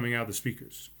tunes coming out of the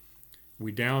speakers.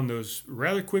 We downed those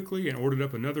rather quickly and ordered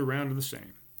up another round of the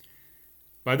same.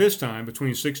 By this time,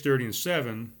 between 6:30 and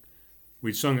 7,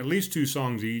 we'd sung at least 2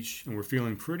 songs each and were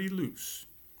feeling pretty loose.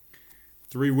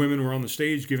 3 women were on the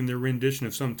stage giving their rendition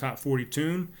of some top 40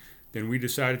 tune. then we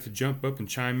decided to jump up and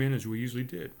chime in as we usually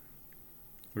did.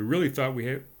 We really thought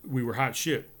we were hot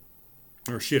shit,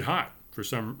 or shit hot for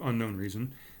some unknown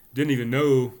reason. Didn't even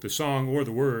know the song or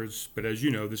the words, but as you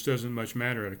know, this doesn't much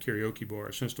matter at a karaoke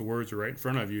bar since the words are right in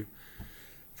front of you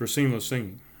for seamless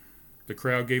singing. The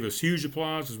crowd gave us huge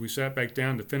applause as we sat back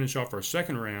down to finish off our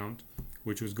second round,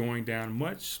 which was going down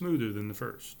much smoother than the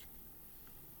first.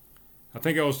 I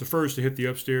think I was the first to hit the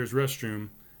upstairs restroom,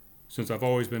 since I've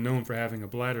always been known for having a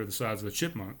bladder the size of a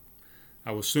chipmunk.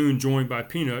 I was soon joined by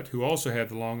Peanut, who also had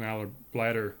the Long Island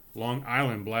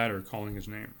bladder calling his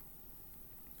name.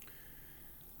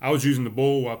 I was using the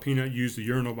bowl while Peanut used the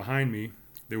urinal behind me.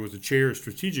 There was a chair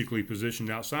strategically positioned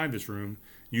outside this room,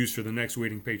 used for the next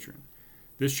waiting patron.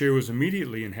 This chair was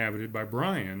immediately inhabited by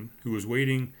Brian, who was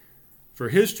waiting for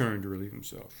his turn to relieve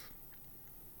himself.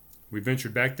 We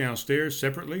ventured back downstairs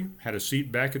separately, had a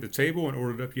seat back at the table, and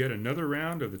ordered up yet another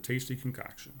round of the tasty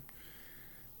concoction.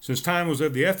 Since time was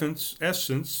of the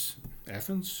essence,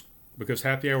 because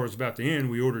happy hour was about to end,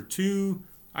 we ordered 2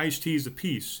 iced teas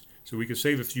apiece so we could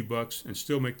save a few bucks and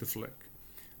still make the flick.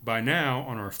 By now,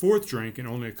 on our 4th drink in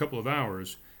only a couple of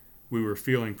hours, we were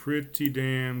feeling pretty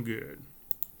damn good.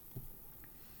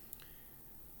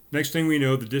 Next thing we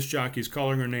know, the disc jockey is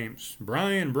calling our names.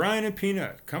 Brian, Brian, and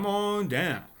Peanut, come on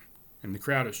down. And the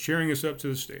crowd is cheering us up to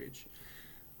the stage.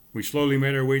 We slowly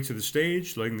made our way to the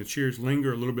stage, letting the cheers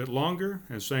linger a little bit longer,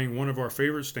 and sang one of our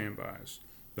favorite standbys,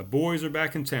 The Boys Are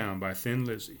Back in Town by Thin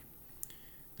Lizzy.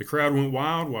 The crowd went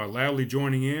wild while loudly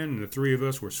joining in, and the 3 of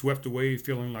us were swept away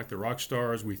feeling like the rock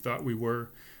stars we thought we were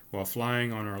while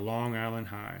flying on our Long Island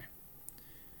high.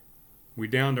 We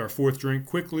downed our 4th drink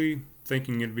quickly,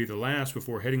 thinking it'd be the last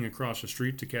before heading across the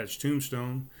street to catch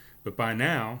Tombstone, but by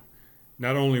now,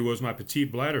 not only was my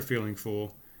petite bladder feeling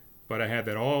full, but I had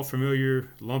that all-familiar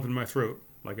lump in my throat,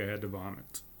 like I had to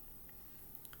vomit.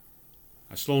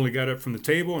 I slowly got up from the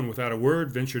table and without a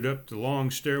word ventured up the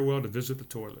long stairwell to visit the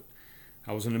toilet.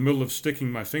 I was in the middle of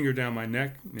sticking my finger down my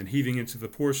neck and heaving into the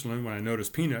porcelain when I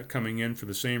noticed Peanut coming in for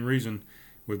the same reason,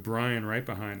 with Brian right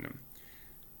behind him.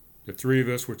 The 3 of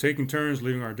us were taking turns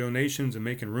leaving our donations and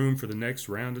making room for the next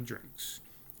round of drinks.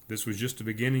 This was just the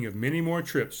beginning of many more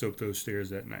trips up those stairs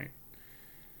that night.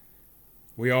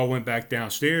 We all went back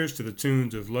downstairs to the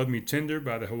tunes of Love Me Tender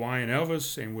by the Hawaiian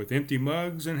Elvis, and with empty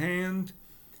mugs in hand,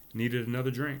 needed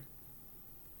another drink.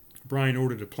 Brian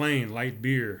ordered a plain, light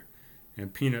beer,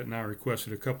 and Peanut and I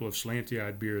requested a couple of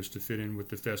slanty-eyed beers to fit in with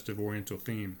the festive Oriental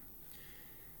theme.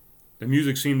 The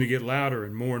music seemed to get louder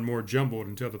and more jumbled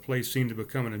until the place seemed to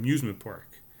become an amusement park.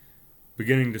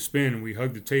 Beginning to spin, we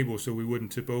hugged the table so we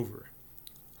wouldn't tip over.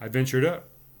 I ventured up,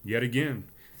 yet again,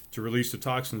 to release the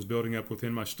toxins building up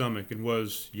within my stomach, and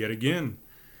was, yet again,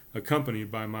 accompanied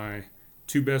by my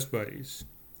 2 best buddies,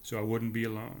 so I wouldn't be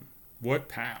alone. What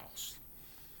pals!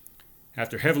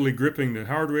 After heavily gripping the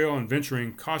handrail and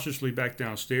venturing cautiously back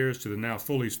downstairs to the now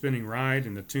fully spinning ride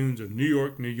and the tunes of New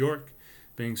York, New York,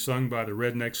 being sung by the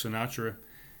redneck Sinatra,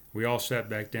 we all sat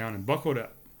back down and buckled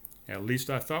up. At least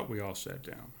I thought we all sat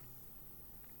down.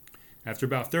 After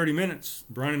about 30 minutes,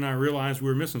 Brian and I realized we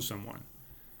were missing someone.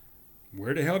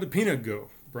 Where the hell did Peanut go?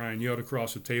 Brian yelled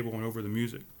across the table and over the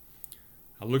music.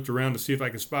 I looked around to see if I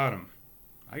could spot him.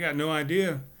 I got no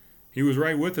idea. He was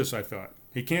right with us, I thought.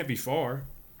 He can't be far.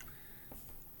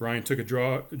 Brian took a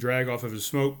drag off of his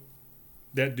smoke.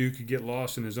 That dude could get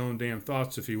lost in his own damn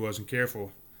thoughts if he wasn't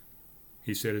careful,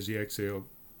 he said as he exhaled.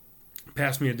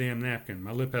 Pass me a damn napkin.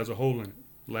 My lip has a hole in it,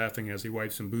 laughing as he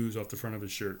wiped some booze off the front of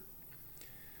his shirt.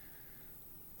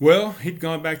 Well, he'd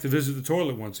gone back to visit the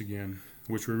toilet once again,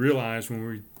 which we realized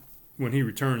when he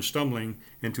returned stumbling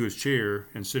into his chair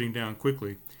and sitting down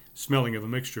quickly, smelling of a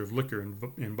mixture of liquor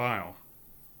and bile.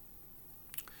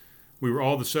 We were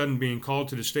all of a sudden being called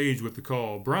to the stage with the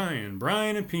call, Brian,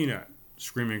 Brian and Peanut,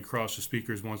 screaming across the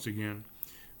speakers once again.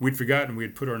 We'd forgotten we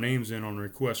had put our names in on a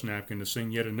request napkin to sing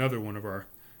yet another one of our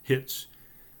hits,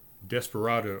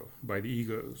 Desperado by the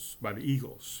Eagles.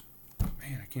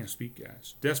 Man, I can't speak,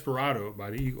 guys. Desperado by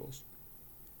the Eagles.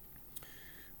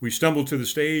 We stumbled to the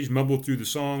stage, mumbled through the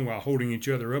song while holding each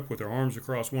other up with our arms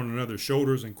across one another's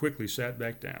shoulders, and quickly sat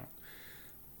back down.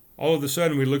 All of a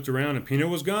sudden, we looked around and Peanut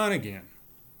was gone again.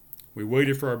 We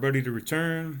waited for our buddy to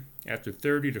return. After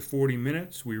 30 to 40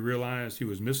 minutes, we realized he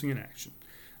was missing in action,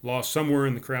 lost somewhere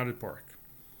in the crowded park.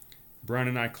 Brian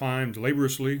and I climbed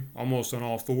laboriously, almost on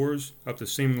all fours, up the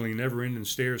seemingly never-ending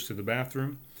stairs to the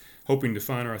bathroom, hoping to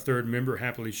find our 3rd member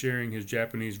happily sharing his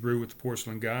Japanese brew with the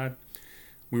porcelain god.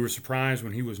 We were surprised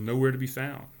when he was nowhere to be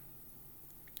found.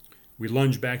 We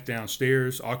lunged back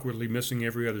downstairs, awkwardly missing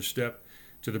every other step,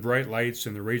 to the bright lights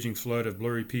and the raging flood of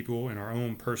blurry people in our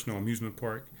own personal amusement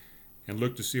park. and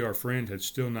looked to see our friend had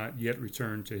still not yet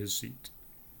returned to his seat.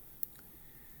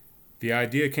 The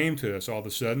idea came to us all of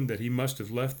a sudden that he must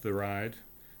have left the ride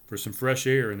for some fresh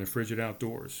air in the frigid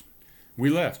outdoors. We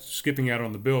left, skipping out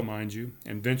on the bill, mind you,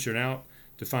 and ventured out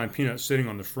to find Peanut sitting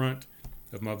on the front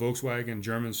of my Volkswagen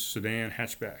German sedan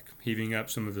hatchback, heaving up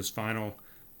some of his final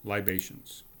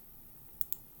libations.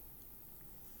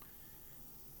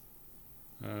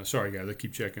 Sorry, guys, I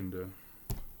keep checking to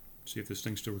see if this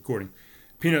thing's still recording.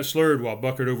 Peanut slurred while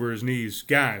buckled over his knees.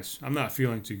 Guys, I'm not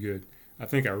feeling too good. I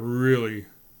think I'm really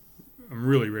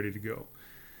ready to go.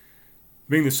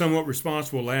 Being the somewhat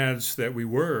responsible lads that we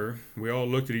were, we all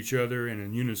looked at each other and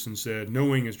in unison said, no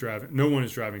one is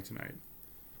driving tonight.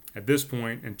 At this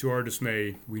point, and to our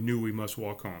dismay, we knew we must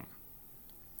walk home.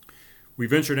 We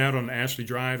ventured out on Ashley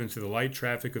Drive into the light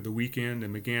traffic of the weekend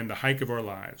and began the hike of our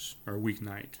lives, our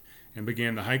weeknight, and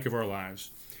began the hike of our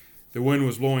lives. The wind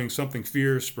was blowing something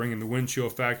fierce, bringing the wind chill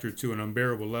factor to an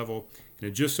unbearable level, and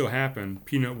it just so happened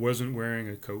Peanut wasn't wearing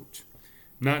a coat.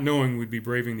 Not knowing we'd be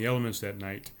braving the elements that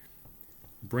night,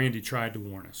 Brandy tried to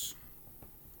warn us.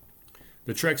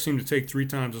 The trek seemed to take 3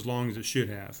 times as long as it should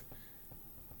have,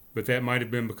 but that might have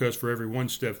been because for every 1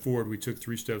 step forward, we took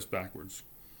 3 steps backwards.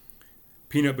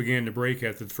 Peanut began to break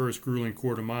after the first grueling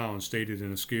quarter mile and stated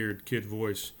in a scared kid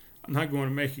voice, I'm not going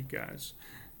to make it, guys.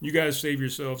 You guys save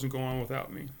yourselves and go on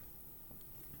without me.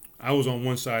 I was on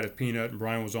one side of Peanut and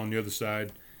Brian was on the other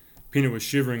side. Peanut was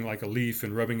shivering like a leaf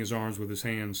and rubbing his arms with his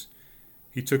hands.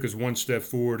 He took his 1 step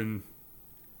forward and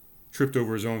tripped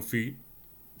over his own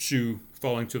shoe,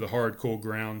 falling to the hard, cold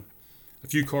ground. A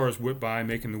few cars whipped by,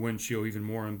 making the wind chill even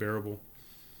more unbearable.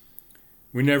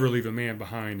 We never leave a man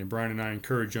behind, and Brian and I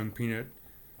encouraged young Peanut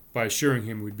by assuring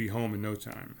him we'd be home in no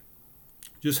time.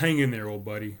 Just hang in there, old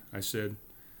buddy, I said.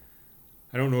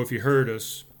 I don't know if he heard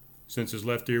us, since his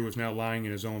left ear was now lying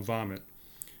in his own vomit,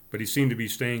 but he seemed to be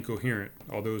staying coherent,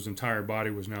 although his entire body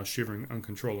was now shivering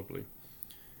uncontrollably.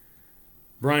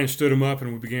 Brian stood him up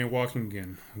and we began walking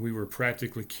again. We were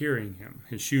practically carrying him.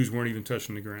 His shoes weren't even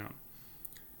touching the ground.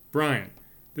 Brian,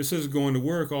 this isn't going to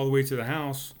work all the way to the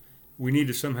house. We need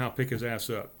to somehow pick his ass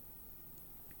up.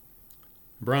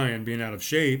 Brian, being out of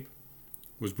shape,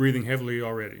 was breathing heavily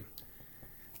already.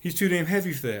 He's too damn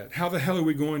heavy for that. How the hell are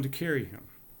we going to carry him?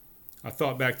 I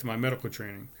thought back to my medical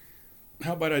training.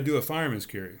 How about I do a fireman's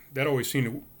carry? That always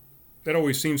seemed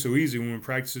so easy when we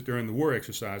practiced it during the war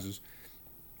exercises.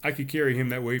 I could carry him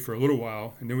that way for a little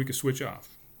while, and then we could switch off.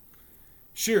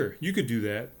 Sure, you could do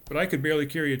that, but I could barely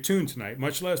carry a tune tonight,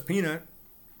 much less Peanut.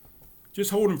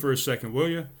 Just hold him for a second, will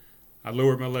you? I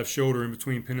lowered my left shoulder in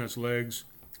between Peanut's legs,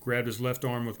 grabbed his left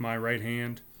arm with my right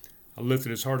hand. I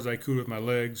lifted as hard as I could with my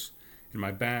legs and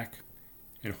my back,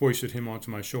 and hoisted him onto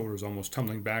my shoulders, almost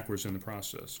tumbling backwards in the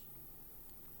process.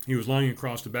 He was lying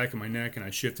across the back of my neck, and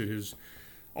I shifted his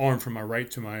arm from my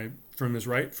right hand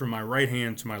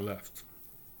to my left.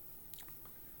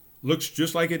 Looks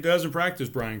just like it does in practice,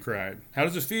 Brian cried. How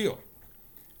does it feel?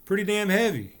 Pretty damn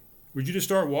heavy. Would you just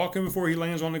start walking before he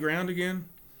lands on the ground again?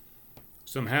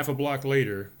 Some half a block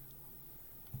later,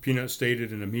 Peanut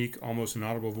stated in a meek, almost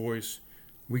inaudible voice,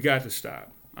 We got to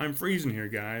stop. I'm freezing here,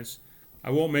 guys. I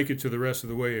won't make it to the rest of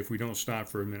the way if we don't stop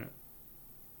for a minute.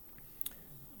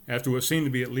 After what seemed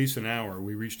to be at least an hour,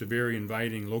 we reached a very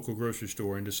inviting local grocery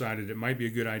store and decided it might be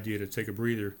a good idea to take a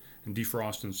breather and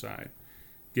defrost inside,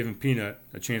 giving Peanut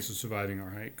a chance of surviving our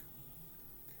hike.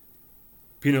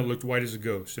 Peanut looked white as a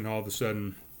ghost, and all of a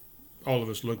sudden, all of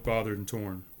us looked bothered and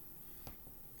torn.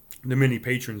 The many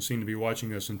patrons seemed to be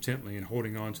watching us intently and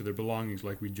holding on to their belongings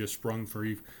like we'd just sprung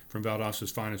free from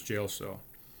Valdos's finest jail cell.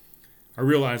 I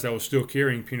realized I was still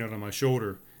carrying Peanut on my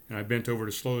shoulder, and I bent over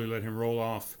to slowly let him roll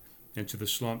off into the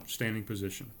slumped standing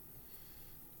position.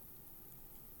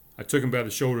 I took him by the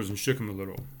shoulders and shook him a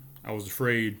little. I was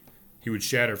afraid he would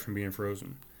shatter from being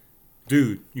frozen.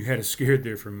 Dude, you had us scared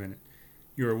there for a minute.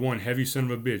 You are one heavy son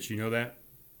of a bitch, you know that?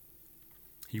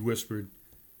 He whispered,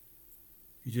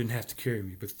 You didn't have to carry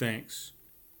me, but thanks.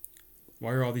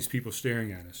 Why are all these people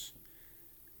staring at us?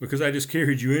 Because I just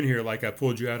carried you in here like I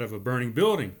pulled you out of a burning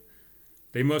building.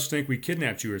 They must think we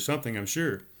kidnapped you or something, I'm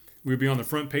sure. We'd be on the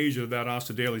front page of the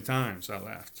Valdosta Daily Times, I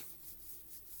laughed.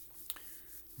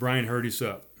 Brian hurried us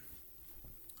up.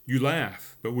 You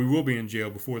laugh, but we will be in jail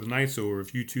before the night's over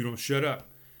if you two don't shut up.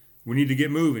 We need to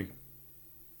get moving.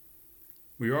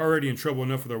 We are already in trouble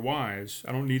enough with our wives.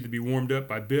 I don't need to be warmed up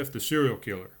by Biff, the serial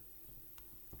killer.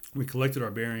 We collected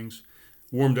our bearings,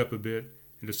 warmed up a bit,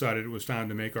 and decided it was time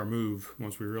to make our move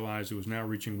once we realized it was now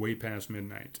reaching way past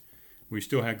midnight. We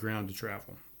still had ground to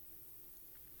travel.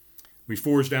 We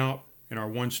forged out in our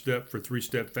 1-step for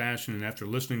 3-step fashion, and after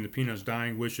listening to Peanut's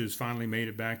dying wishes, finally made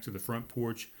it back to the front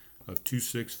porch of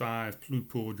 265 Blue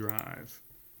Pool Drive.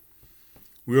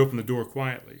 We opened the door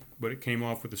quietly, but it came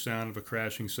off with the sound of a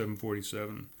crashing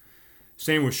 747.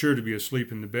 Sam was sure to be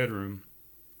asleep in the bedroom,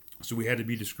 so we had to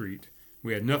be discreet.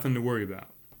 We had nothing to worry about.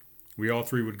 We all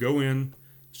three would go in,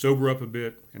 sober up a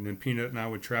bit, and then Peanut and I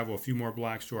would travel a few more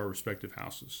blocks to our respective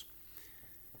houses.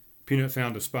 Peanut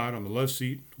found a spot on the love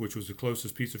seat, which was the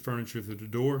closest piece of furniture to the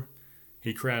door.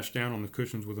 He crashed down on the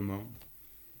cushions with a moan.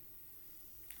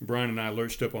 Brian and I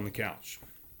lurched up on the couch.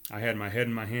 I had my head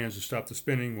in my hands to stop the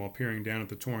spinning while peering down at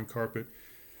the torn carpet,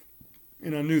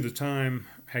 and I knew the time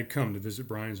had come to visit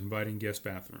Brian's inviting guest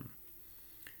bathroom.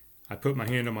 I put my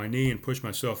hand on my knee and pushed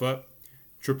myself up.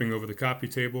 Tripping over the coffee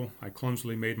table, I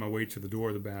clumsily made my way to the door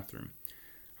of the bathroom.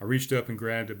 I reached up and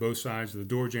grabbed at both sides of the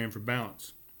door jamb for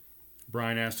balance.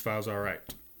 Brian asked if I was all right.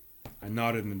 I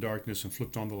nodded in the darkness and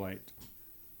flipped on the light.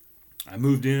 I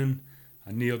moved in.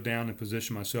 I kneeled down and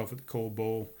positioned myself at the cold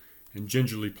bowl and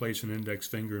gingerly placed an index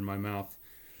finger in my mouth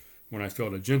when I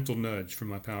felt a gentle nudge from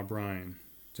my pal Brian,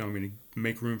 telling me to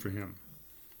make room for him.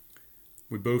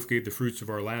 We both gave the fruits of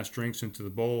our last drinks into the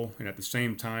bowl and at the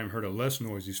same time heard a less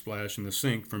noisy splash in the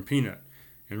sink from Peanut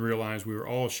and realized we were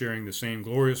all sharing the same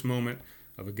glorious moment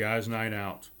of a guy's night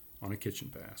out on a kitchen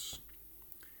pass.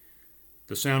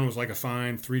 The sound was like a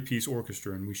fine three-piece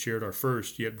orchestra, and we shared our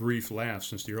first, yet brief, laugh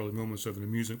since the early moments of an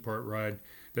amusement park ride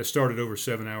that started over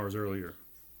 7 hours earlier.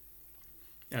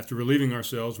 After relieving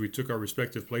ourselves, we took our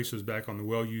respective places back on the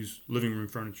well-used living room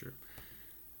furniture.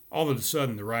 All of a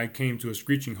sudden, the ride came to a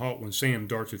screeching halt when Sam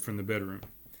darted from the bedroom.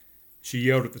 She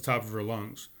yelled at the top of her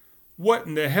lungs, "What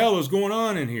in the hell is going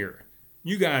on in here?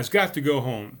 You guys got to go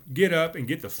home. Get up and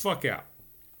get the fuck out."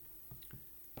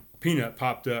 Peanut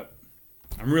popped up.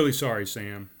 "I'm really sorry,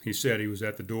 Sam," he said he was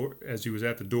at the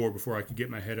door before I could get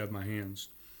my head out of my hands.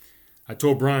 I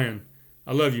told Brian,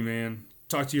 "I love you, man.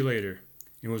 Talk to you later,"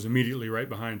 and was immediately right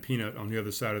behind Peanut on the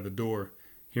other side of the door,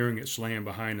 hearing it slam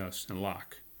behind us and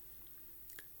lock.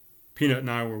 Peanut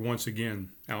and I were once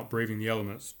again out braving the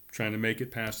elements, trying to make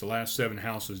it past the last 7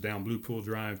 houses down Blue Pool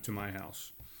Drive to my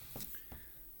house.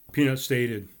 Peanut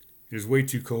stated, "It is way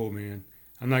too cold, man.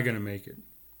 I'm not going to make it,"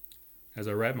 as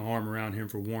I wrapped my arm around him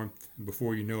for warmth, and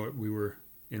before you know it, we were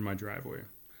in my driveway.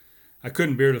 I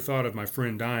couldn't bear the thought of my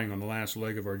friend dying on the last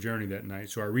leg of our journey that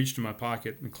night, so I reached in my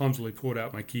pocket and clumsily pulled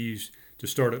out my keys to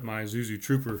start up my Isuzu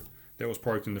Trooper that was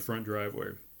parked in the front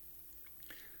driveway.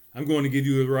 "I'm going to give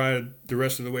you a ride the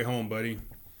rest of the way home, buddy."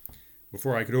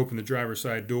 Before I could open the driver's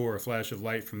side door, a flash of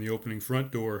light from the opening front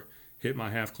door hit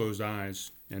my half-closed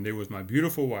eyes, and there was my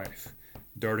beautiful wife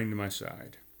darting to my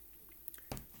side.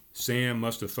 Sam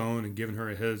must have phoned and given her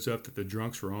a heads up that the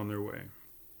drunks were on their way.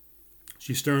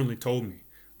 She sternly told me,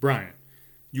 "Brian,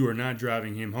 you are not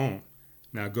driving him home.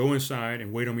 Now go inside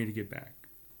and wait on me to get back."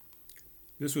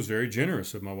 This was very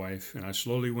generous of my wife, and I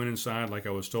slowly went inside like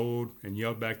I was told and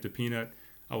yelled back to Peanut,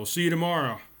 "I will see you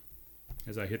tomorrow,"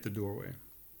 as I hit the doorway.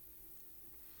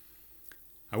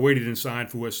 I waited inside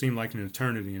for what seemed like an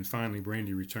eternity, and finally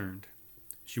Brandy returned.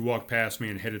 She walked past me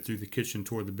and headed through the kitchen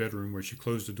toward the bedroom where she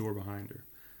closed the door behind her.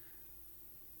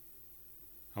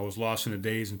 I was lost in a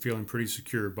daze and feeling pretty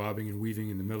secure, bobbing and weaving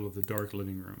in the middle of the dark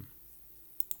living room.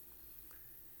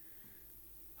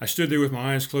 I stood there with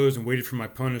my eyes closed and waited for my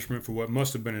punishment for what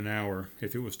must have been an hour,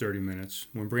 if it was 30 minutes,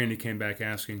 when Brandy came back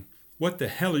asking, "What the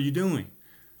hell are you doing?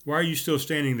 Why are you still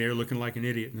standing there looking like an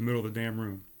idiot in the middle of the damn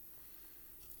room?"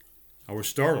 I was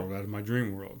startled out of my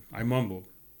dream world. I mumbled,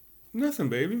 "Nothing,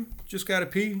 baby. Just gotta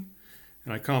pee."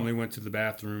 And I calmly went to the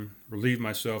bathroom, relieved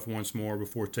myself once more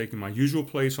before taking my usual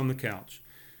place on the couch,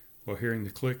 while hearing the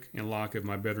click and lock of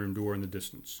my bedroom door in the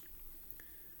distance.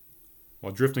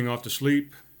 While drifting off to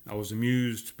sleep, I was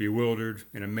amused, bewildered,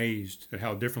 and amazed at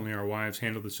how differently our wives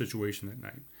handled the situation that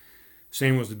night.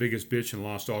 Sam was the biggest bitch and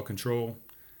lost all control.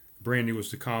 Brandy was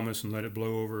the calmest and let it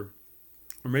blow over.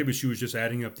 Or maybe she was just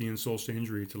adding up the insults to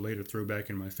injury to later throw back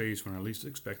in my face when I least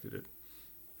expected it.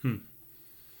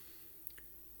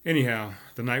 Anyhow,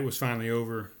 the night was finally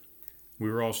over.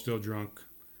 We were all still drunk.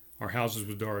 Our houses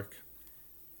were dark.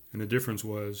 And the difference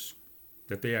was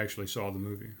that they actually saw the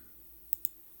movie.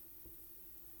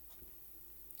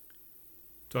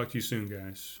 Talk to you soon,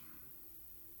 guys.